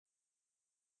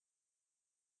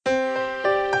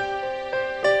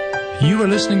You are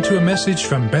listening to a message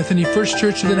from Bethany First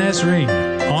Church of the Nazarene,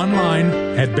 online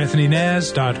at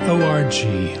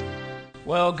bethanynaz.org.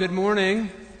 Well, good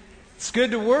morning. It's good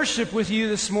to worship with you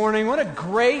this morning. What a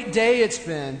great day it's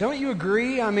been. Don't you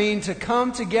agree? I mean, to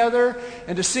come together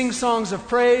and to sing songs of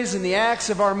praise and the acts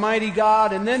of our mighty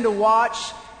God, and then to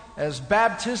watch as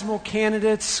baptismal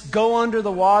candidates go under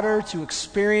the water to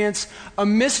experience a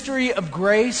mystery of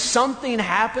grace, something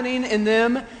happening in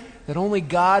them that only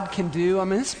God can do. I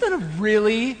mean, it's been a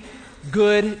really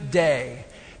good day.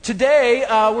 Today,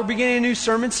 we're beginning a new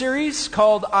sermon series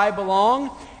called I Belong,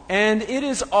 and it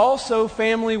is also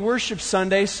Family Worship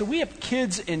Sunday, so we have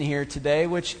kids in here today,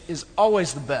 which is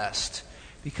always the best.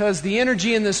 Because the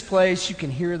energy in this place, you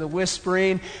can hear the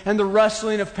whispering and the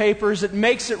rustling of papers. It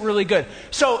makes it really good.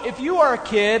 So if you are a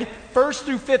kid, 1st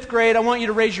through 5th grade, I want you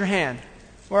to raise your hand.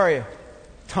 Where are you?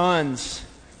 Tons.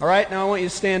 All right, now I want you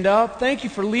to stand up. Thank you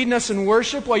for leading us in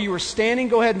worship while you were standing.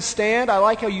 Go ahead and stand. I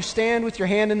like how you stand with your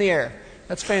hand in the air.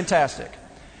 That's fantastic.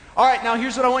 All right, now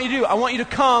here's what I want you to do. I want you to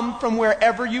come from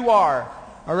wherever you are.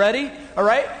 All ready? All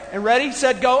right? And ready,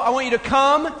 set, go. I want you to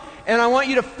come, and I want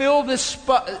you to fill this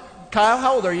spot. Kyle,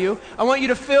 how old are you? I want you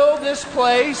to fill this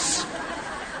place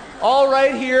all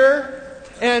right here.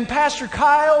 And Pastor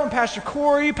Kyle and Pastor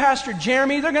Corey, Pastor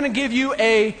Jeremy, they're going to give you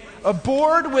a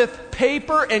board with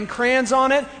paper and crayons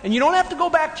on it. And you don't have to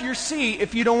go back to your seat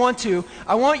if you don't want to.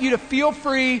 I want you to feel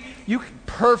free.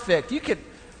 Perfect. You could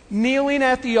kneeling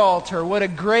at the altar. What a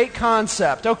great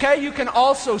concept. Okay, you can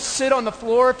also sit on the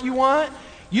floor if you want.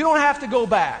 You don't have to go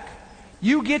back.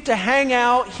 You get to hang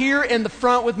out here in the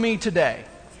front with me today.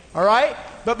 All right?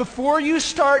 But before you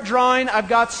start drawing, I've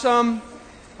got some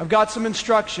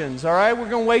instructions. All right? We're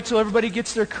going to wait till everybody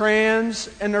gets their crayons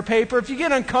and their paper. If you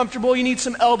get uncomfortable, you need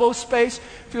some elbow space,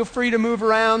 feel free to move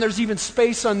around. There's even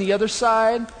space on the other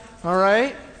side. All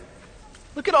right?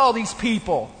 Look at all these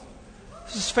people.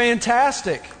 This is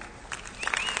fantastic.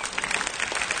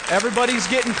 Everybody's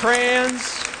getting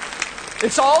crayons.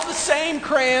 It's all the same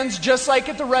crayons, just like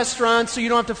at the restaurant, so you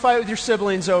don't have to fight with your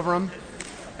siblings over them.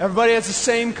 Everybody has the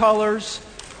same colors.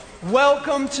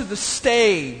 Welcome to the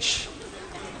stage.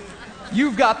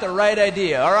 You've got the right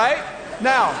idea, all right?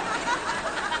 Now,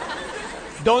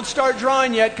 don't start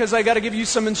drawing yet because I got to give you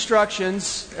some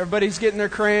instructions. Everybody's getting their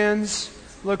crayons.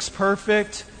 Looks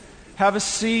perfect. Have a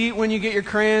seat when you get your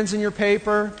crayons and your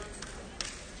paper.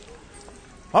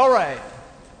 All right.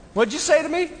 What'd you say to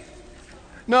me?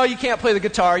 No, you can't play the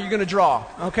guitar. You're going to draw,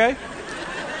 okay?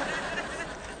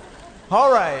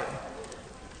 All right.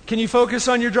 Can you focus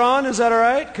on your drawing? Is that all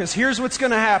right? Because here's what's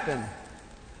going to happen.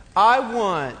 I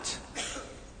want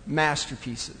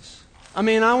masterpieces. I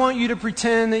mean, I want you to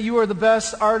pretend that you are the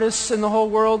best artists in the whole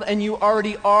world, and you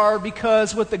already are,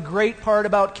 because what the great part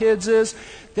about kids is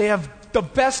they have the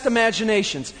best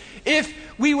imaginations. If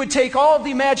we would take all of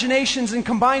the imaginations and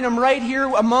combine them right here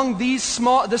among this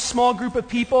small group of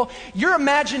people, your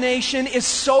imagination is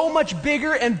so much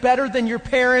bigger and better than your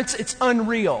parents'. It's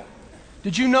unreal.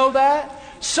 Did you know that?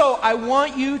 So I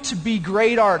want you to be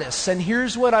great artists, and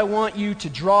here's what I want you to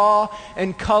draw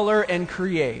and color and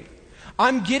create.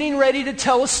 I'm getting ready to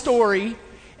tell a story,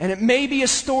 and it may be a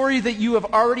story that you have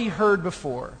already heard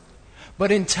before.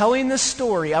 But in telling this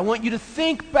story, I want you to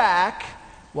think back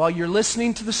while you're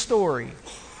listening to the story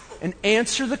and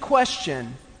answer the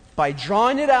question by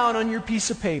drawing it out on your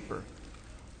piece of paper.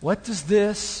 What does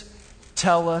this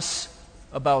tell us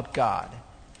about God?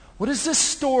 What does this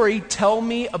story tell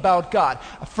me about God?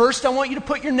 First, I want you to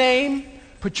put your name,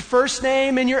 put your first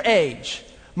name and your age.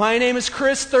 My name is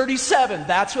Chris, 37.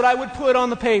 That's what I would put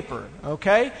on the paper,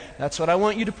 okay? That's what I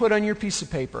want you to put on your piece of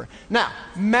paper. Now,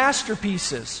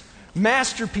 masterpieces.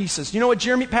 Masterpieces. You know what,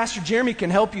 Pastor Jeremy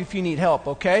can help you if you need help,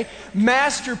 okay?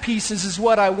 Masterpieces is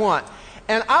what I want.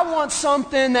 And I want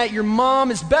something that your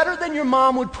mom is better than your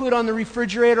mom would put on the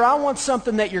refrigerator. I want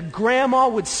something that your grandma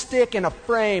would stick in a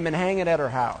frame and hang it at her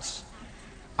house.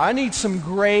 I need some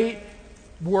great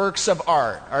works of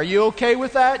art. Are you okay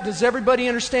with that? Does everybody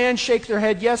understand? Shake their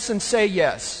head yes and say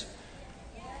yes.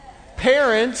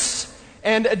 Parents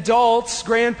and adults,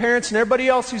 grandparents, and everybody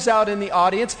else who's out in the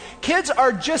audience, kids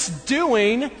are just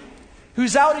doing...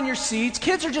 Who's out in your seats,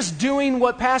 kids are just doing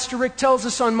what Pastor Rick tells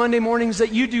us on Monday mornings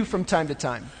that you do from time to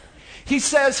time. He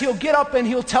says he'll get up and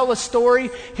he'll tell a story,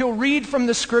 he'll read from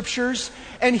the scriptures,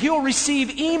 and he'll receive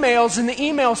emails, and the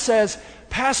email says,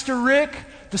 Pastor Rick,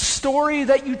 the story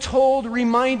that you told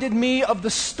reminded me of the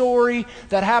story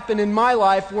that happened in my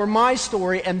life, or my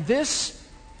story, and this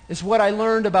is what I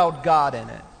learned about God in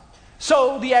it.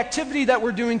 So the activity that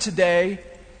we're doing today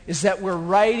is that we're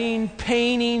writing,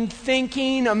 painting,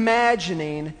 thinking,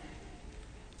 imagining,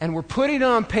 and we're putting it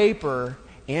on paper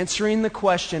answering the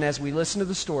question as we listen to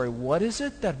the story, what is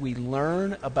it that we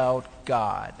learn about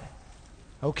God?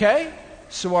 Okay?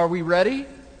 So are we ready?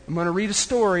 I'm going to read a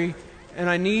story, and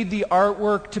I need the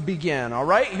artwork to begin. All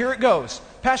right? Here it goes.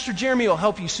 Pastor Jeremy will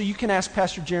help you so you can ask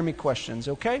Pastor Jeremy questions,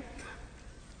 okay?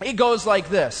 It goes like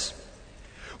this.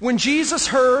 When Jesus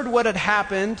heard what had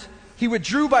happened, he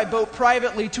withdrew by boat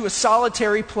privately to a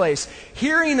solitary place.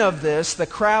 Hearing of this, the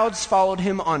crowds followed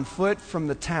him on foot from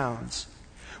the towns.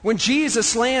 When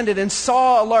Jesus landed and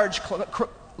saw a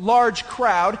large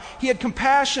crowd, he had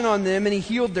compassion on them and he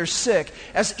healed their sick.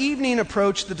 As evening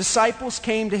approached, the disciples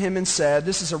came to him and said,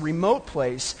 "This is a remote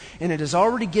place and it is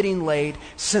already getting late.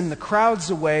 Send the crowds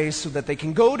away so that they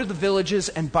can go to the villages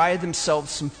and buy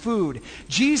themselves some food."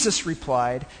 Jesus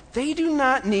replied, "They do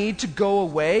not need to go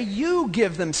away. You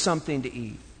give them something to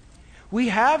eat." "We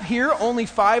have here only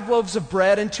 5 loaves of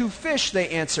bread and 2 fish," they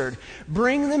answered.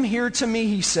 "Bring them here to me,"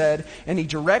 he said, and he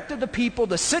directed the people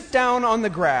to sit down on the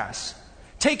grass.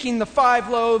 Taking the 5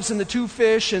 loaves and the 2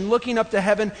 fish and looking up to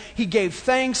heaven, he gave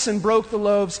thanks and broke the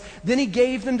loaves. Then he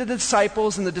gave them to the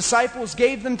disciples, and the disciples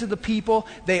gave them to the people.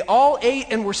 They all ate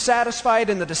and were satisfied,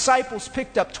 and the disciples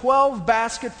picked up 12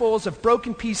 basketfuls of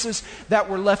broken pieces that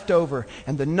were left over.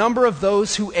 And the number of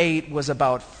those who ate was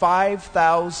about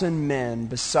 5,000 men,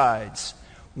 besides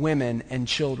women and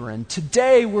children.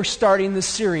 Today we're starting this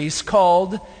series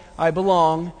called I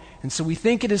Belong, and so we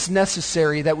think it is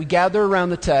necessary that we gather around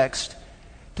the text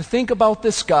to think about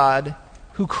this God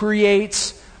who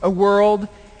creates a world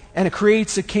and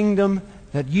creates a kingdom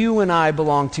that you and I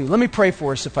belong to. Let me pray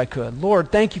for us if I could.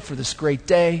 Lord, thank you for this great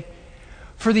day,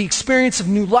 for the experience of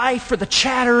new life, for the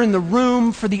chatter in the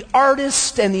room, for the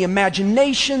artists and the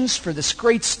imaginations, for this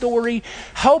great story.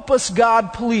 Help us,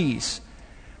 God, please,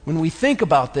 when we think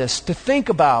about this, to think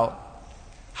about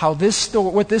how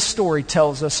what this story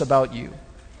tells us about you.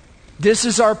 This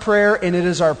is our prayer, and it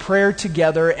is our prayer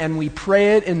together, and we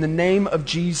pray it in the name of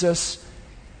Jesus.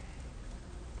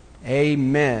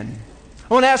 Amen.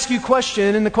 I want to ask you a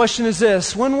question, and the question is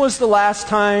this. When was the last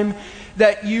time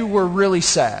that you were really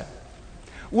sad?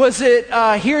 Was it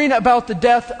hearing about the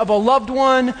death of a loved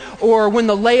one, or when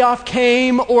the layoff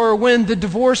came, or when the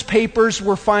divorce papers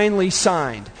were finally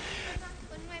signed?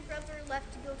 When my brother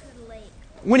left to go to the lake.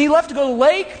 When he left to go to the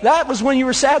lake? That was when you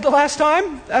were sad the last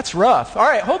time? That's rough. All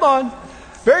right, hold on.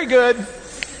 Very good.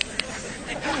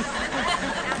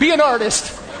 Be an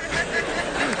artist.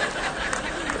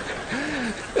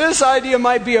 This idea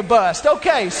might be a bust.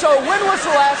 Okay, so when was the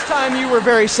last time you were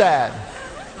very sad?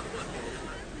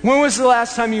 When was the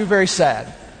last time you were very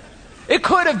sad? It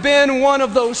could have been one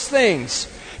of those things.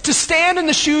 To stand in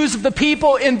the shoes of the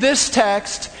people in this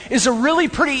text is a really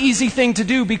pretty easy thing to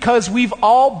do because we've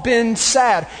all been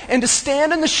sad. And to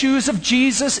stand in the shoes of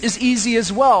Jesus is easy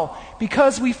as well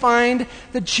because we find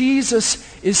that Jesus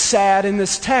is sad in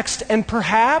this text. And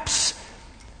perhaps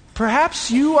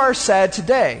you are sad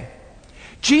today.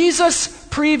 Jesus,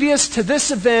 previous to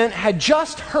this event, had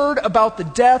just heard about the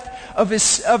death of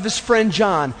his friend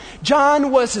John. John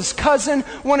was his cousin,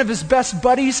 one of his best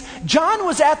buddies. John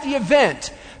was at the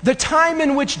event, the time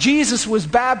in which Jesus was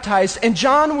baptized, and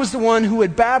John was the one who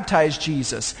had baptized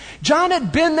Jesus. John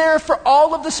had been there for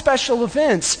all of the special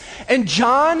events, and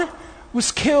John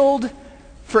was killed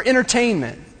for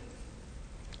entertainment.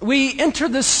 We enter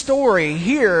this story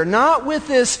here not with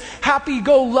this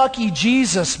happy-go-lucky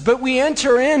Jesus, but we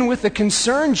enter in with a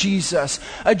concerned Jesus,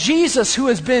 a Jesus who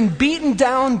has been beaten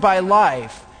down by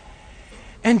life.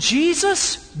 And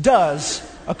Jesus does,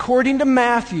 according to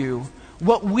Matthew,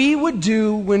 what we would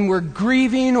do when we're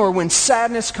grieving or when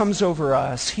sadness comes over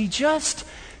us. He just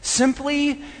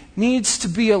simply needs to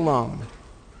be alone.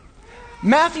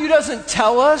 Matthew doesn't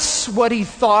tell us what he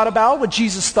thought about, what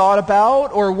Jesus thought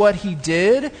about, or what he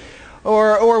did,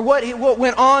 or what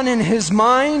went on in his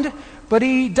mind, but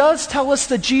he does tell us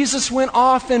that Jesus went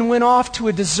off to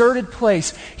a deserted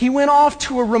place. He went off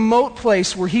to a remote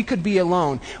place where he could be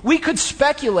alone. We could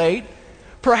speculate,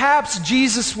 perhaps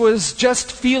Jesus was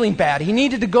just feeling bad. He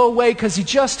needed to go away because he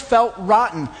just felt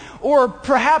rotten. Or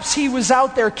perhaps he was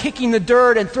out there kicking the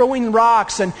dirt and throwing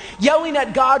rocks and yelling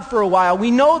at God for a while.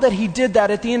 We know that he did that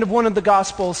at the end of one of the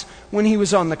Gospels when he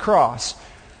was on the cross.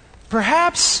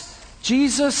 Perhaps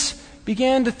Jesus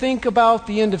began to think about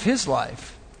the end of his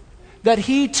life. That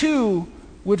he too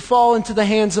would fall into the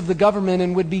hands of the government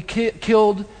and would be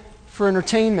killed for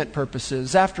entertainment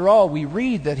purposes. After all, we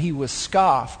read that he was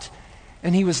scoffed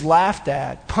and he was laughed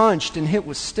at, punched, and hit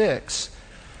with sticks.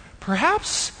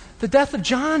 Perhaps the death of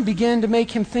John began to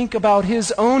make him think about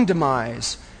his own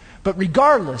demise. But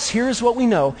regardless, here's what we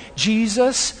know.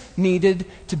 Jesus needed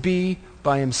to be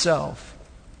by himself.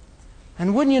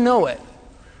 And wouldn't you know it,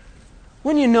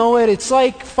 When you know it, it's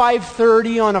like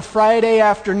 5:30 on a Friday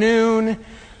afternoon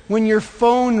when your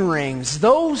phone rings.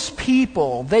 Those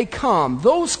people, they come.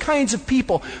 Those kinds of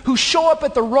people who show up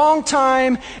at the wrong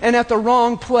time and at the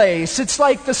wrong place. It's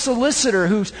like the solicitor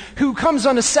who comes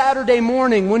on a Saturday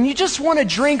morning when you just want to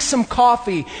drink some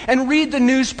coffee and read the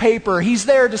newspaper. He's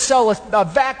there to sell a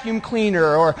vacuum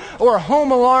cleaner or a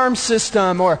home alarm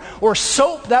system or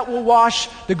soap that will wash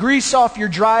the grease off your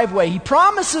driveway. He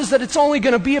promises that it's only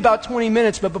going to be about 20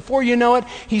 minutes, but before you know it,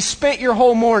 he's spent your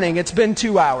whole morning. It's been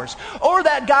 2 hours. Or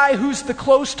that guy who's the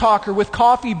close talker with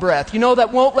coffee breath,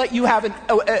 that won't let you have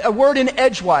a word in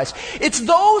edgewise. It's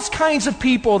those kinds of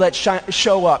people that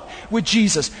show up with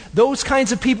Jesus. Those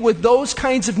kinds of people with those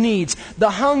kinds of needs, the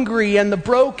hungry and the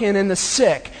broken and the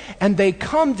sick. And they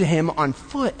come to him on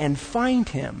foot and find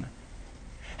him.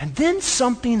 And then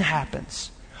something happens.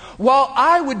 While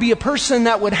I would be a person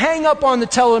that would hang up on the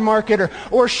telemarketer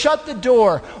or shut the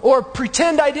door or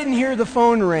pretend I didn't hear the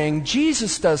phone ring,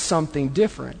 Jesus does something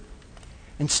different.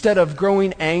 Instead of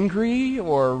growing angry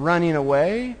or running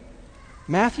away,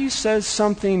 Matthew says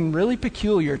something really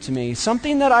peculiar to me,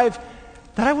 something that I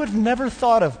would have never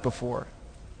thought of before.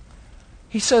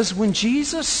 He says, when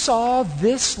Jesus saw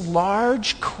this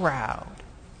large crowd,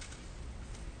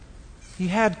 he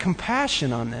had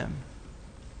compassion on them.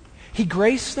 He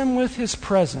graced them with his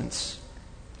presence.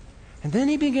 And then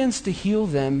he begins to heal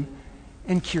them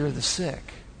and cure the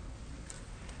sick.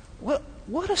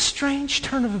 What a strange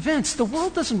turn of events. The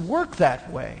world doesn't work that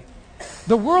way.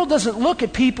 The world doesn't look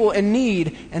at people in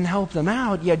need and help them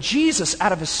out. Yet Jesus,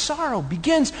 out of his sorrow,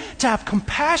 begins to have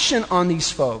compassion on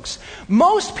these folks.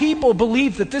 Most people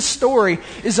believe that this story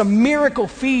is a miracle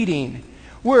feeding,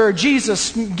 where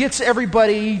Jesus gets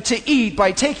everybody to eat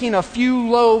by taking a few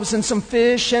loaves and some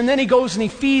fish, and then he goes and he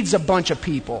feeds a bunch of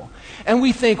people. And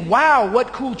we think, wow,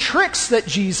 what cool tricks that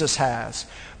Jesus has.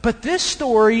 But this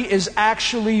story is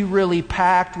actually really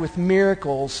packed with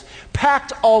miracles,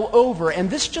 packed all over. And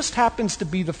this just happens to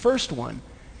be the first one.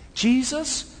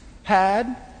 Jesus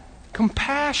had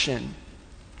compassion.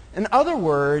 In other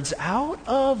words, out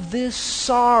of this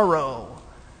sorrow,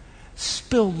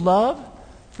 spilled love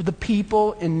for the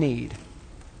people in need.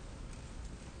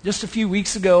 Just a few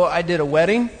weeks ago, I did a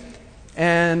wedding.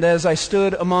 And as I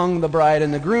stood among the bride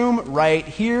and the groom right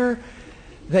here,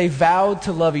 they vowed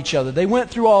to love each other. They went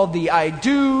through all the I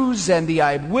do's and the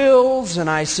I wills, and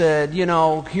I said,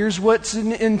 here's what's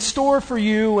in store for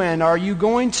you, and are you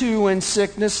going to, and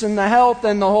sickness and the health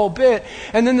and the whole bit.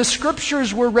 And then the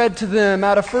scriptures were read to them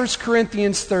out of 1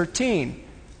 Corinthians 13.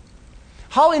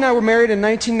 Holly and I were married in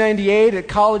 1998 at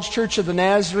College Church of the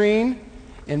Nazarene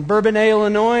in Bourbonnais,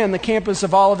 Illinois, on the campus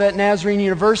of Olivet Nazarene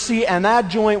University, and that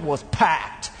joint was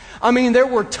packed. I mean, there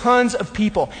were tons of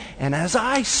people. And as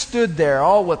I stood there,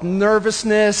 all with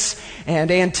nervousness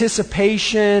and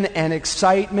anticipation and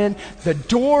excitement, the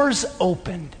doors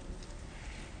opened.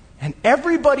 And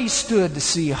everybody stood to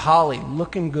see Holly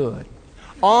looking good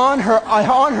on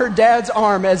her dad's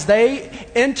arm as they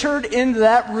entered into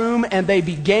that room and they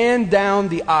began down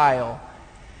the aisle.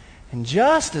 And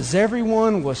just as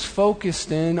everyone was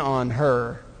focused in on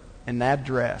her in that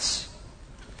dress,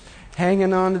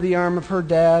 hanging onto the arm of her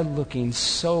dad, looking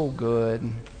so good,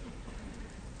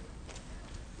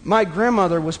 my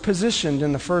grandmother was positioned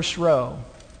in the first row,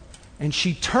 and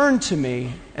she turned to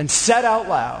me and said out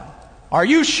loud, "Are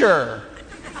you sure?"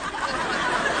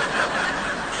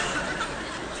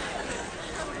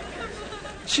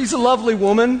 She's a lovely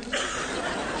woman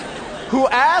who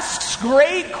asks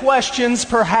great questions,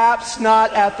 perhaps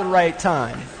not at the right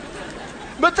time.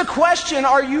 But the question,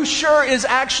 "Are you sure?" is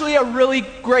actually a really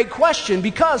great question,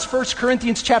 because 1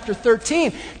 Corinthians chapter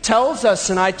 13 tells us,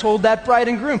 and I told that bride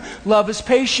and groom, love is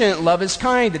patient, love is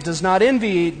kind, it does not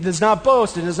envy, it does not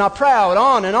boast, it is not proud,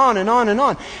 on and on and on and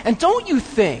on. And don't you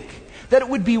think that it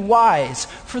would be wise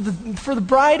for the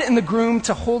bride and the groom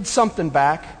to hold something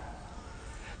back?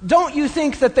 Don't you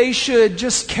think that they should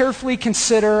just carefully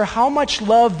consider how much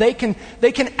love they can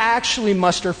actually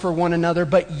muster for one another,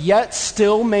 but yet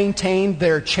still maintain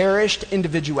their cherished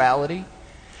individuality?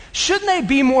 Shouldn't they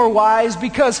be more wise?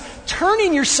 Because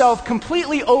turning yourself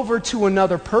completely over to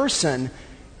another person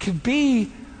could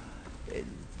be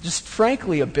just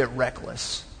frankly a bit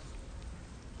reckless.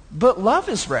 But love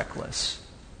is reckless.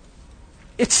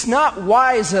 It's not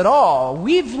wise at all.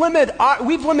 We've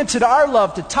limited our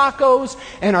love to tacos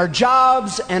and our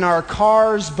jobs and our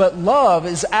cars, but love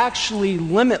is actually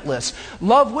limitless.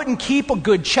 Love wouldn't keep a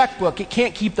good checkbook. It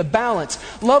can't keep the balance.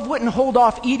 Love wouldn't hold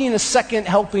off eating a second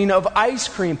helping of ice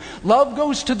cream. Love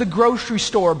goes to the grocery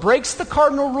store, breaks the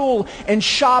cardinal rule, and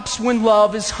shops when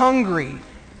love is hungry.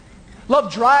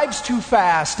 Love drives too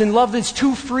fast, and love is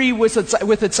too free with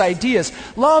its ideas.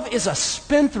 Love is a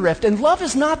spendthrift, and love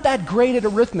is not that great at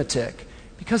arithmetic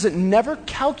because it never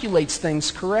calculates things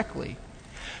correctly.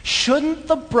 Shouldn't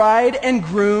the bride and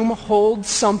groom hold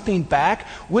something back?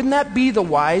 Wouldn't that be the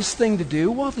wise thing to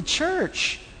do? Well, the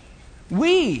church,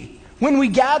 when we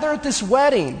gather at this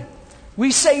wedding,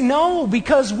 we say no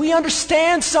because we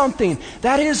understand something.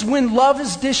 That is when love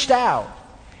is dished out.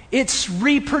 It's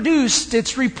reproduced,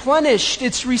 it's replenished,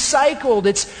 it's recycled,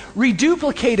 it's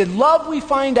reduplicated. Love, we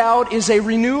find out, is a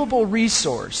renewable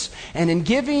resource. And in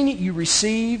giving, you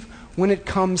receive when it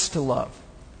comes to love.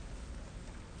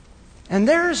 And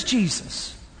there's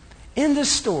Jesus in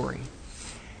this story.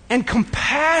 And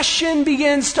compassion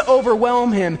begins to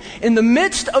overwhelm him in the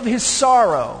midst of his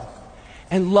sorrow.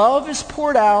 And love is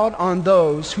poured out on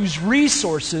those whose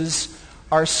resources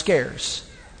are scarce.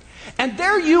 And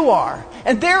there you are,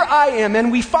 and there I am,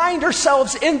 and we find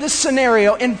ourselves in this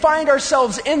scenario and find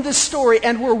ourselves in this story,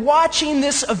 and we're watching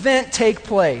this event take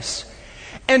place.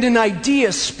 And an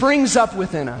idea springs up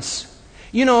within us.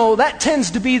 You know, that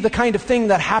tends to be the kind of thing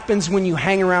that happens when you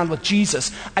hang around with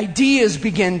Jesus. Ideas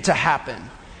begin to happen.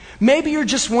 Maybe you're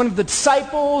just one of the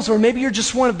disciples, or maybe you're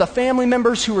just one of the family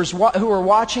members who are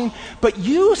watching, but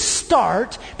you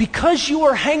start, because you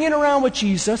are hanging around with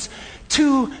Jesus,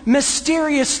 to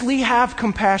mysteriously have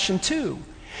compassion too.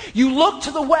 You look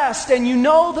to the west and you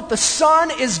know that the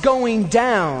sun is going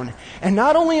down. And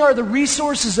not only are the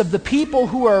resources of the people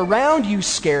who are around you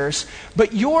scarce,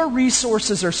 but your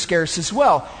resources are scarce as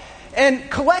well.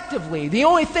 And collectively, the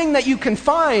only thing that you can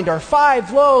find are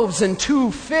 5 loaves and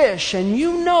 2 fish. And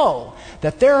you know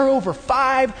that there are over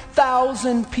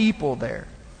 5,000 people there.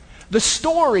 The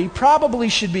story probably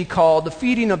should be called the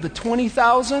feeding of the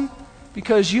 20,000.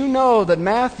 Because you know that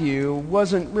Matthew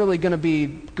wasn't really going to be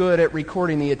good at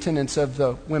recording the attendance of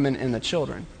the women and the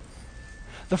children.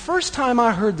 The first time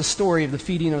I heard the story of the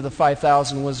feeding of the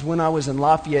 5,000 was when I was in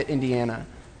Lafayette, Indiana.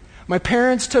 My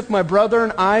parents took my brother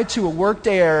and I to a work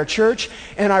day at our church,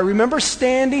 and I remember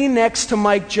standing next to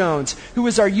Mike Jones, who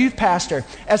was our youth pastor,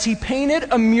 as he painted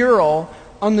a mural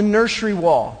on the nursery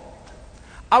wall.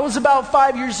 I was about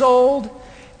 5 years old.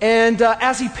 And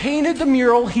as he painted the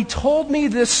mural, he told me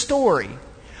this story.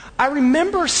 I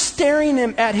remember staring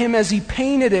at him as he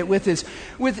painted it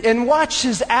and watched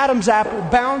his Adam's apple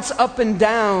bounce up and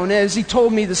down as he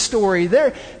told me the story.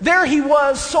 There he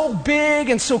was, so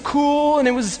big and so cool, and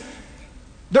it was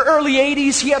the early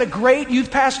 80s. He had a great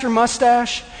youth pastor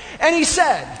mustache. And he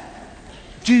said,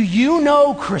 "Do you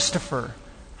know, Christopher,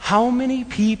 how many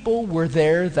people were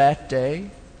there that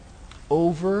day?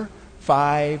 Over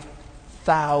 5,000.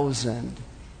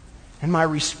 And my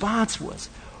response was,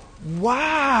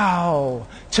 wow.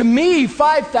 To me,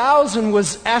 5,000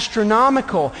 was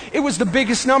astronomical. It was the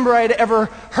biggest number I had ever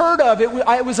heard of. It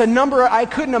was a number I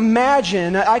couldn't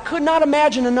imagine. I could not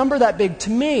imagine a number that big.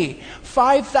 To me,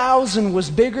 5,000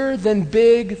 was bigger than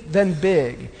big than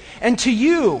big. And to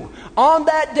you, on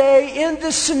that day, in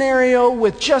this scenario,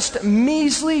 with just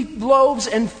measly loaves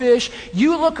and fish,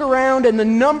 you look around and the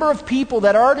number of people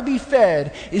that are to be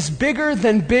fed is bigger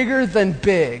than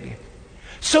big.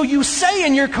 So you say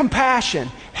in your compassion,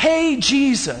 "Hey,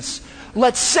 Jesus,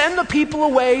 let's send the people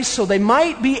away so they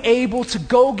might be able to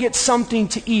go get something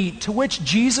to eat." To which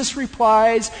Jesus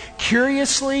replies,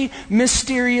 curiously,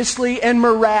 mysteriously, and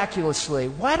miraculously,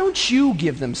 "Why don't you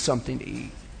give them something to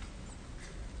eat?"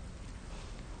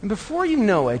 And before you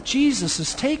know it, Jesus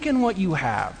has taken what you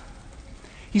have.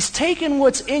 He's taken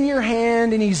what's in your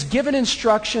hand and he's given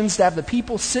instructions to have the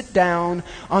people sit down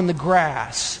on the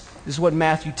grass, is what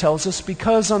Matthew tells us,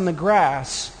 because on the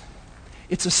grass,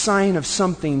 it's a sign of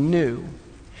something new.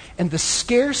 And the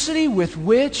scarcity with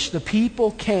which the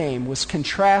people came was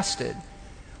contrasted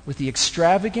with the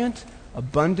extravagant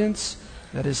abundance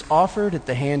that is offered at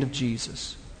the hand of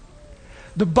Jesus.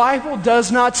 The Bible does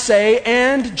not say,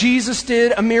 and Jesus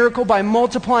did a miracle by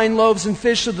multiplying loaves and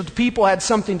fish so that the people had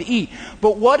something to eat.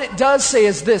 But what it does say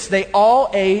is this: they all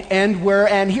ate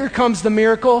and here comes the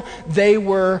miracle, they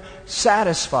were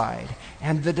satisfied.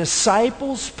 And the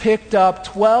disciples picked up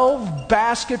 12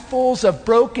 basketfuls of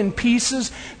broken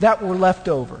pieces that were left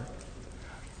over.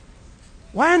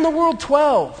 Why in the world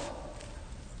 12?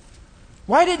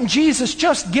 Why didn't Jesus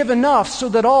just give enough so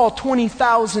that all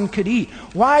 20,000 could eat?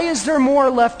 Why is there more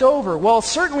left over? Well,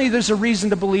 certainly there's a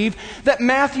reason to believe that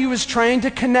Matthew is trying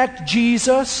to connect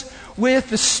Jesus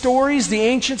with the stories, the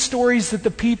ancient stories that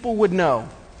the people would know.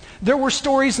 There were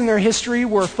stories in their history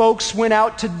where folks went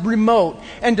out to remote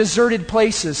and deserted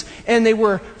places and they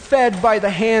were fed by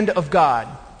the hand of God.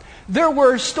 There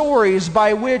were stories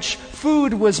by which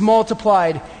food was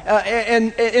multiplied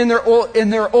and in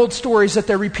their old stories that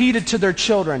they repeated to their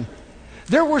children.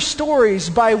 There were stories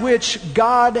by which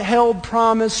God held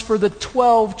promise for the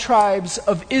 12 tribes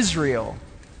of Israel.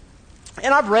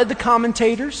 And I've read the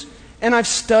commentators, and I've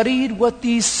studied what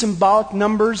these symbolic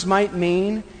numbers might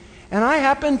mean, and I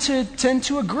happen to tend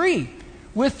to agree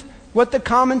with what the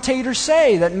commentators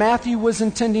say that Matthew was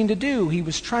intending to do. He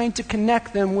was trying to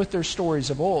connect them with their stories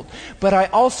of old. But I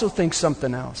also think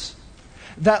something else.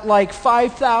 That like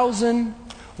 5,000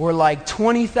 or like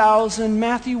 20,000,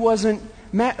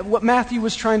 what Matthew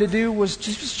was trying to do was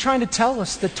just trying to tell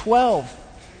us that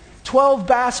 12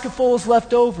 basketfuls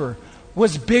left over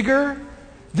was bigger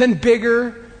than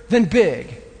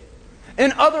big.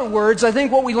 In other words, I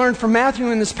think what we learn from Matthew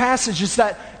in this passage is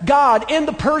that God, in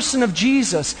the person of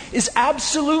Jesus, is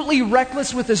absolutely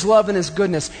reckless with His love and His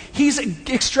goodness. He's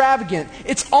extravagant.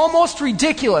 It's almost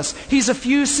ridiculous. He's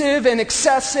effusive and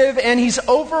excessive, and He's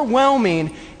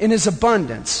overwhelming in His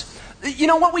abundance. You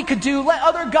know what we could do? Let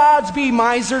other gods be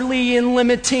miserly and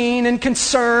limiting and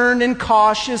concerned and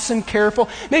cautious and careful,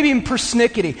 maybe even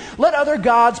persnickety. Let other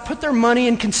gods put their money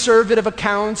in conservative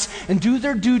accounts and do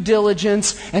their due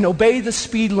diligence and obey the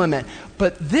speed limit.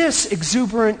 But this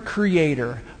exuberant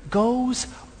Creator goes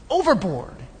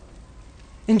overboard.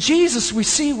 In Jesus, we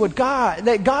see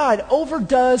that God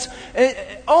overdoes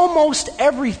almost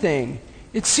everything.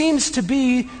 It seems to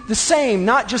be the same,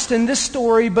 not just in this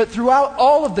story, but throughout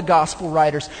all of the gospel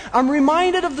writers. I'm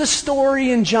reminded of the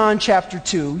story in John chapter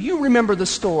 2. You remember the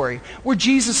story where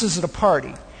Jesus is at a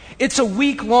party. It's a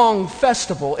week-long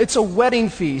festival. It's a wedding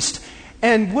feast.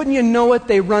 And wouldn't you know it,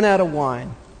 they run out of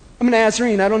wine. I'm a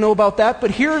Nazarene. I don't know about that,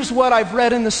 but here's what I've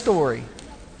read in the story.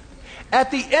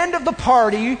 At the end of the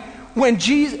party,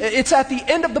 it's at the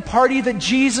end of the party that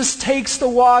Jesus takes the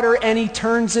water and He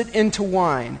turns it into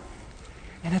wine.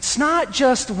 And it's not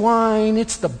just wine,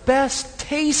 it's the best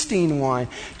tasting wine.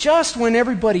 Just when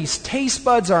everybody's taste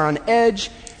buds are on edge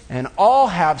and all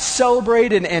have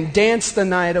celebrated and danced the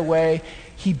night away,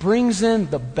 He brings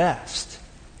in the best.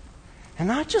 And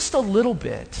not just a little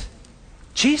bit.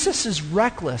 Jesus is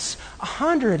reckless.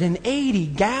 180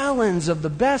 gallons of the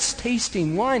best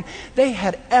tasting wine they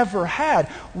had ever had.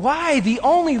 Why? The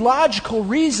only logical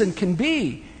reason can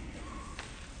be,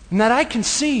 and that I can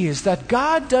see, is that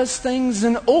God does things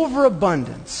in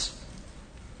overabundance.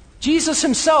 Jesus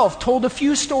Himself told a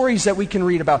few stories that we can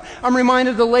read about. I'm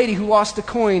reminded of the lady who lost a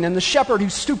coin, and the shepherd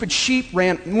whose stupid sheep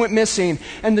went missing,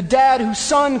 and the dad whose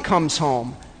son comes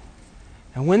home.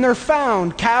 And when they're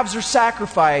found, calves are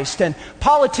sacrificed, and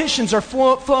politicians are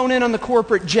flown in on the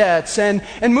corporate jets, and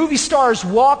movie stars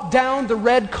walk down the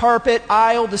red carpet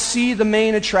aisle to see the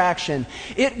main attraction.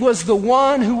 It was the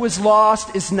one who was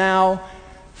lost is now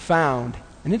found,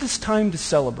 and it is time to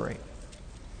celebrate.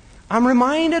 I'm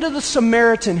reminded of the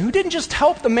Samaritan who didn't just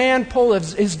help the man pull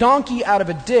his donkey out of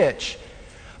a ditch,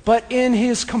 but in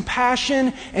His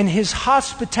compassion and His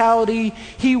hospitality,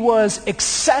 He was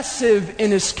excessive in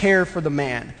His care for the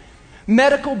man.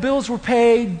 Medical bills were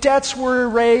paid, debts were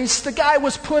erased, the guy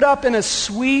was put up in a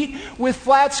suite with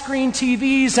flat screen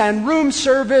TVs and room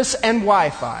service and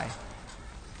Wi-Fi.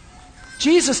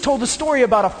 Jesus told a story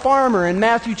about a farmer in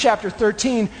Matthew chapter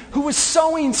 13 who was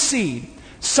sowing seed.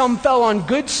 Some fell on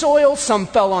good soil, some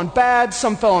fell on bad,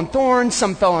 some fell on thorns,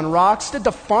 some fell on rocks. Did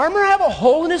the farmer have a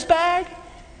hole in his bag?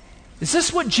 Is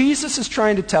this what Jesus is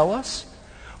trying to tell us?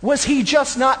 Was He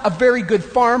just not a very good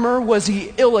farmer? Was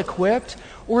He ill-equipped?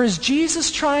 Or is Jesus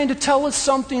trying to tell us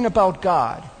something about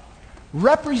God,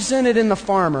 represented in the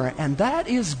farmer? And that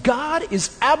is, God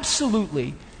is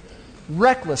absolutely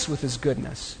reckless with His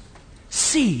goodness.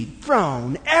 Seed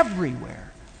thrown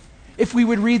everywhere. If we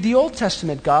would read the Old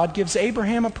Testament, God gives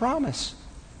Abraham a promise.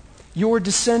 Your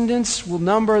descendants will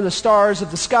number the stars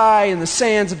of the sky and the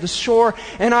sands of the shore,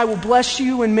 and I will bless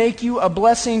you and make you a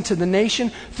blessing to the nation.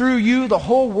 Through you, the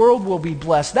whole world will be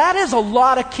blessed. That is a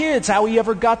lot of kids. How He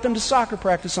ever got them to soccer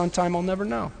practice on time, I'll never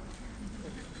know.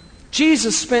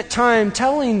 Jesus spent time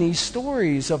telling these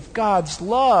stories of God's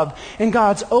love and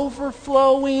God's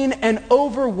overflowing and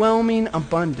overwhelming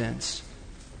abundance.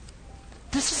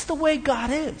 This is the way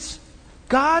God is.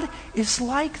 God is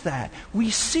like that. We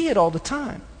see it all the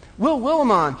time. Will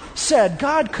Willimon said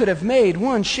God could have made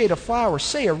one shade of flower,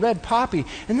 say a red poppy,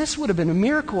 and this would have been a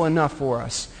miracle enough for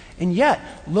us. And yet,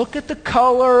 look at the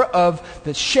color of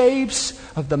the shapes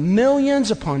of the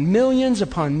millions upon millions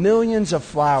upon millions of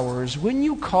flowers. Wouldn't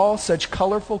you call such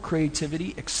colorful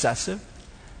creativity excessive?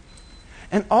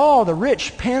 And all the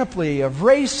rich panoply of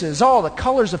races, all the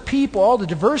colors of people, all the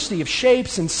diversity of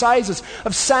shapes and sizes,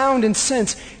 of sound and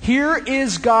sense. Here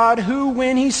is God who,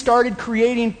 when He started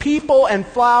creating people and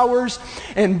flowers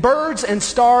and birds and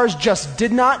stars, just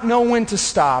did not know when to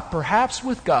stop. Perhaps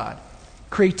with God,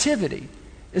 creativity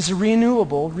is a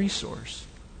renewable resource.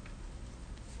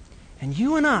 And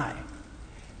you and I,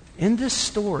 in this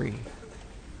story,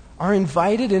 are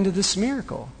invited into this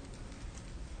miracle.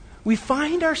 We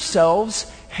find ourselves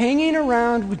hanging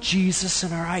around with Jesus,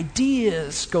 and our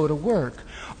ideas go to work.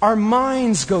 Our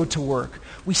minds go to work.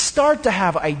 We start to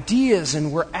have ideas,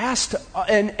 and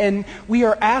we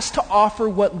are asked to offer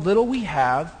what little we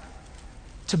have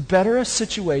to better a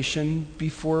situation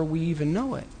before we even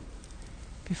know it.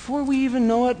 Before we even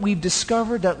know it, we've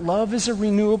discovered that love is a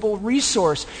renewable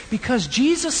resource, because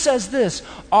Jesus says this: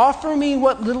 offer me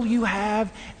what little you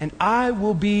have, and I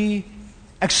will be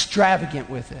extravagant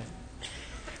with it.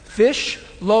 Fish,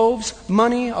 loaves,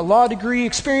 money, a law degree,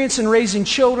 experience in raising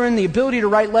children, the ability to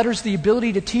write letters, the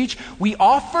ability to teach. We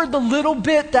offer the little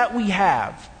bit that we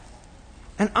have.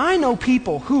 And I know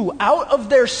people who, out of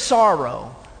their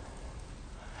sorrow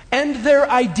and their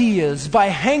ideas, by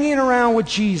hanging around with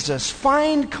Jesus,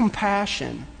 find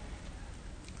compassion.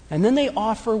 And then they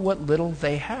offer what little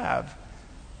they have.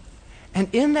 And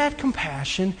in that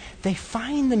compassion, they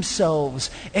find themselves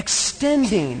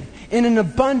extending in an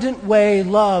abundant way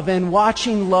love and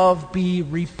watching love be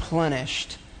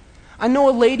replenished. I know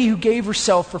a lady who gave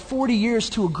herself for 40 years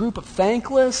to a group of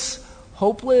thankless,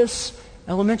 hopeless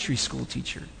elementary school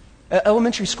children.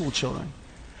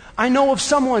 I know of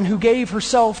someone who gave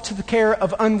herself to the care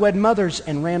of unwed mothers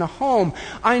and ran a home.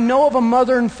 I know of a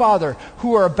mother and father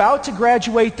who are about to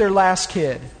graduate their last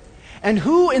kid, and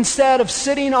who, instead of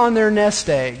sitting on their nest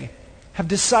egg, have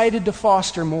decided to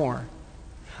foster more.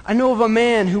 I know of a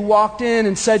man who walked in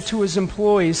and said to his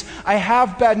employees, "I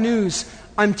have bad news.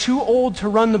 I'm too old to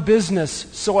run the business,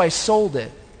 so I sold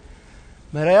it.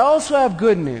 But I also have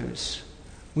good news.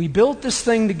 We built this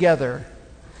thing together,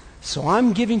 so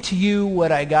I'm giving to you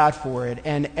what I got for it."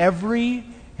 And every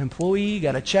employee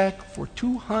got a check for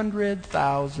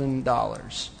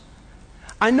 $200,000.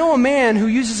 I know a man who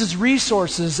uses his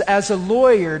resources as a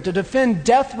lawyer to defend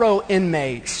death row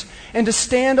inmates and to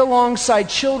stand alongside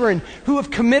children who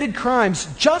have committed crimes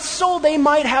just so they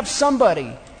might have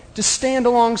somebody to stand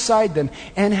alongside them.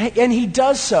 And he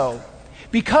does so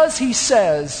because he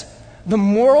says the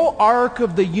moral arc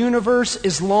of the universe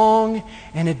is long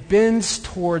and it bends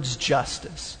towards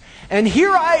justice. And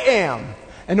here I am,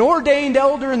 an ordained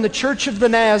elder in the Church of the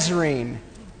Nazarene,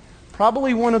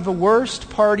 probably one of the worst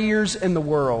partiers in the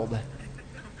world.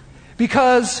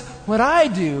 Because what I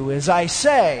do is I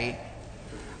say,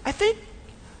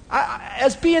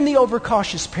 as being the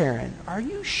overcautious parent, are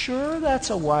you sure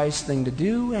that's a wise thing to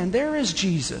do? And there is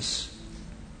Jesus.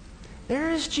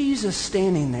 There is Jesus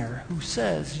standing there who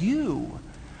says, you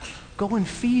go and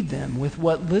feed them with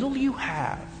what little you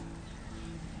have,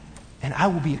 and I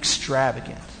will be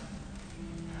extravagant.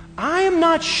 I am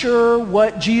not sure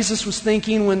what Jesus was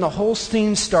thinking when the whole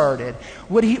scene started.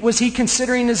 Was he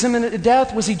considering his imminent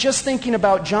death? Was he just thinking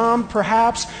about John?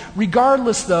 Perhaps.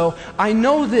 Regardless, though, I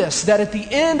know this, that at the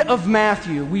end of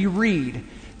Matthew, we read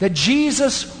that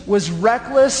Jesus was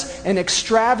reckless and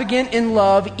extravagant in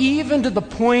love, even to the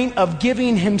point of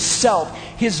giving himself,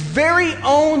 his very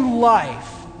own life.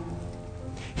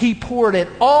 He poured it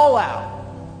all out.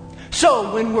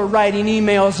 So when we're writing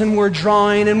emails and we're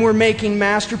drawing and we're making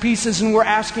masterpieces and we're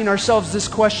asking ourselves this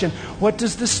question, what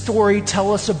does this story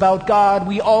tell us about God?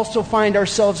 We also find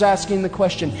ourselves asking the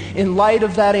question, in light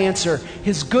of that answer,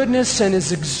 His goodness and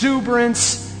His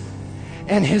exuberance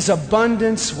and His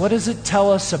abundance, what does it tell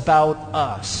us about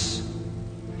us?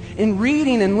 In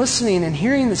reading and listening and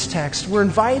hearing this text, we're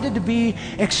invited to be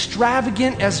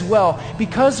extravagant as well,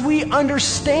 because we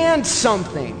understand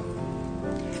something.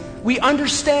 We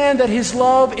understand that His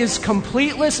love is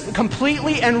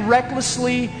completely and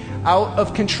recklessly out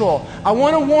of control. I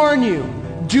want to warn you,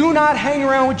 do not hang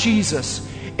around with Jesus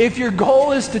if your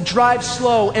goal is to drive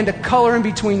slow and to color in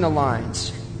between the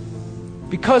lines.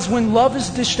 Because when love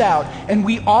is dished out and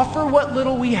we offer what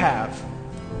little we have,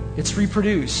 it's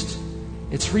reproduced,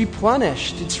 it's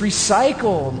replenished, it's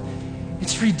recycled,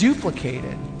 it's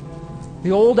reduplicated.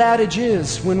 The old adage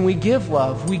is, when we give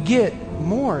love, we get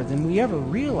more than we ever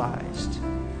realized.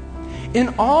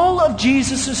 In all of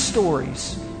Jesus'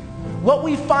 stories, what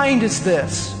we find is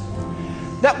this: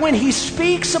 that when He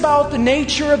speaks about the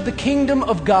nature of the kingdom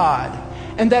of God,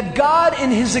 and that God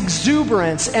in His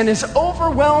exuberance and His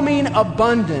overwhelming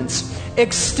abundance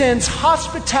extends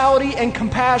hospitality and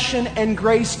compassion and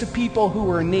grace to people who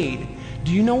are in need,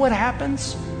 do you know what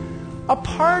happens? a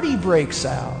party breaks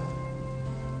out.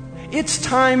 It's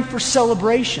time for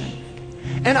celebration.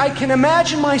 And I can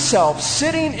imagine myself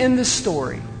sitting in this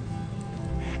story.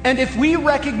 And if we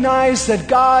recognize that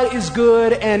God is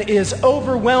good and is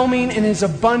overwhelming in His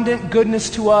abundant goodness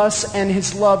to us and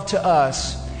His love to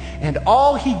us, and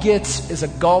all He gets is a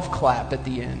golf clap at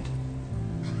the end,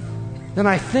 then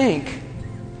I think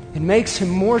it makes Him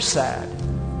more sad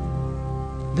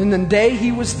than the day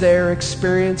He was there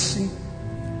experiencing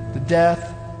the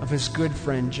death of His good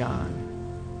friend John.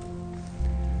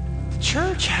 The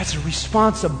church has a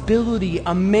responsibility,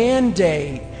 a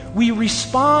mandate. We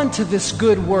respond to this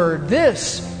good word.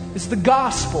 This is the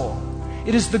gospel.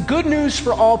 It is the good news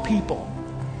for all people.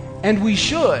 And we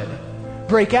should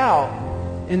break out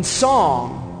in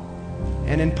song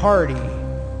and in party.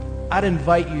 I'd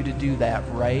invite you to do that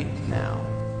right now.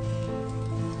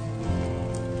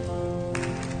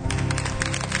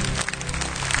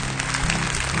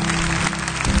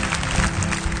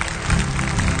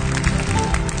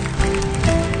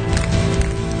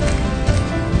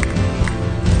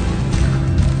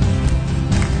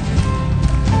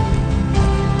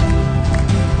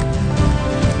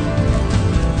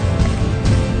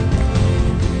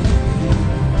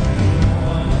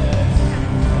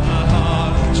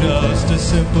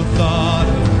 Simple thought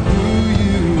of who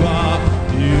you are.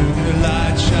 You the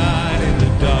light shine in the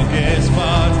darkest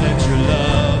parts. Let your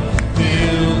love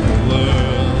fill the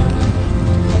world.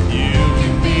 You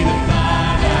can be the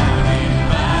fire down in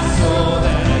my soul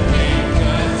that I can't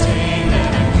contain,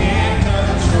 that I can't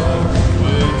control.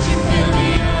 Would you fill me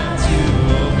up to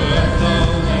overflow?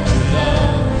 Let your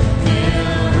love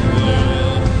fill the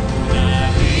world. And I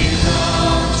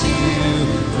belong to you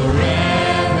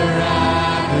forever.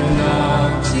 I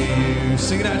belong to you.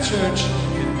 Sing it out, church.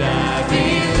 And I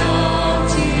belong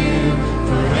to you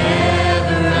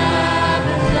forever. I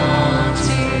belong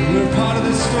to you. We're part of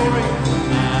this story.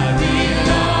 I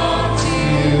belong to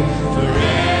you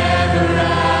forever.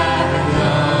 I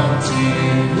belong to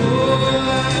you. Oh,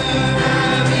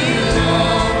 I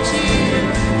belong to you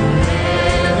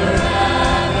forever.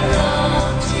 I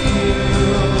belong to you.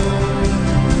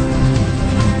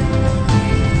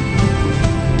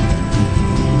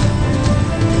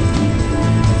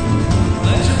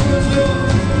 Let your words flow.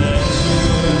 Let your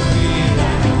words be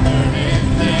like a burning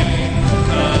flame,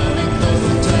 coming close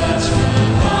to touch my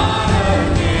heart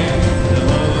again. The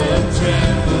whole world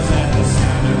trembles at the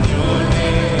sound of your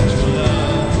name. Let your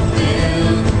love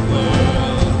fill the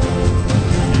world.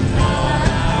 And all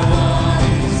I want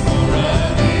is more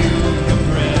of you. The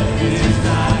breath is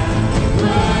life, the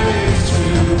word is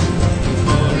true. The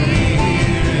glory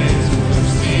here is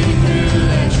bursting through.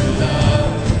 Let your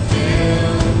love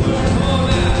fill the world. Oh,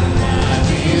 man. I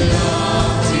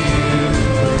belong to you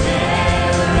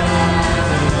forever. I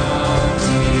belong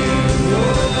to you.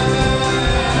 Oh,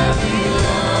 I belong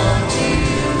to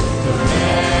you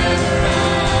forever.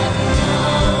 I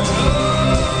belong to you.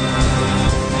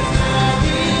 And I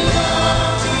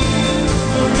belong to you forever.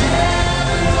 I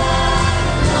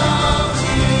belong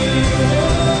to you. And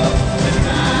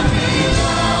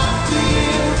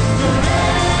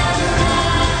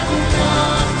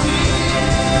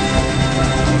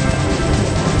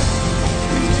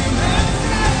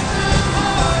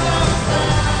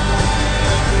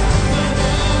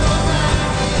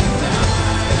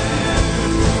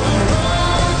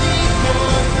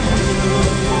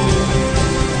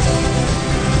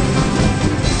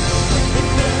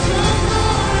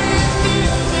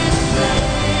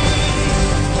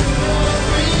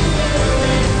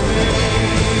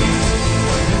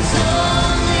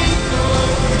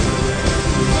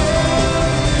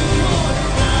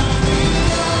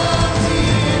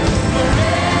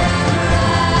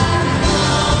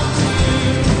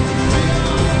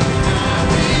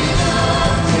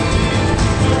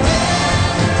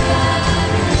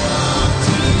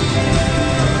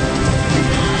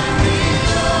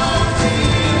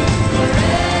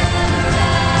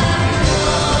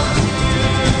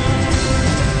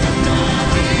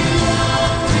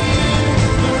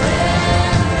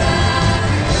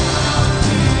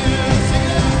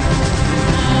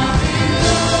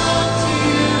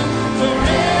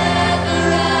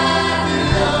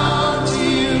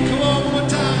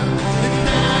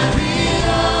I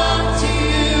belong to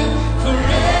you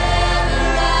forever.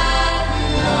 I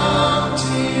belong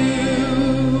to you.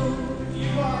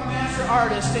 You are a master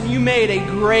artist and you made a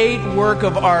great work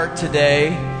of art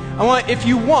today. If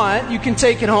you want, you can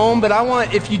take it home, but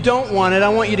if you don't want it, I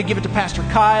want you to give it to Pastor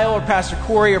Kyle or Pastor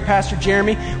Corey or Pastor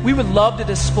Jeremy. We would love to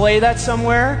display that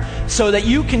somewhere so that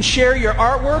you can share your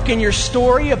artwork and your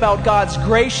story about God's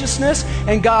graciousness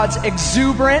and God's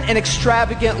exuberant and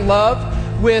extravagant love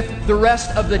with the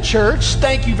rest of the church.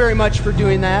 Thank you very much for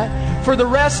doing that. For the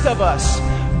rest of us,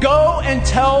 go and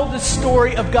tell the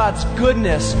story of God's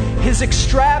goodness, His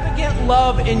extravagant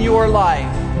love in your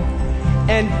life,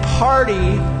 and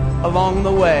party along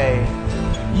the way.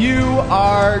 You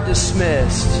are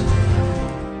dismissed.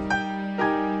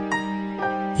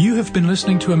 You have been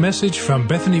listening to a message from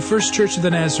Bethany First Church of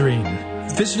the Nazarene.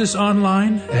 Visit us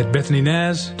online at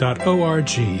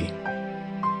bethanynaz.org.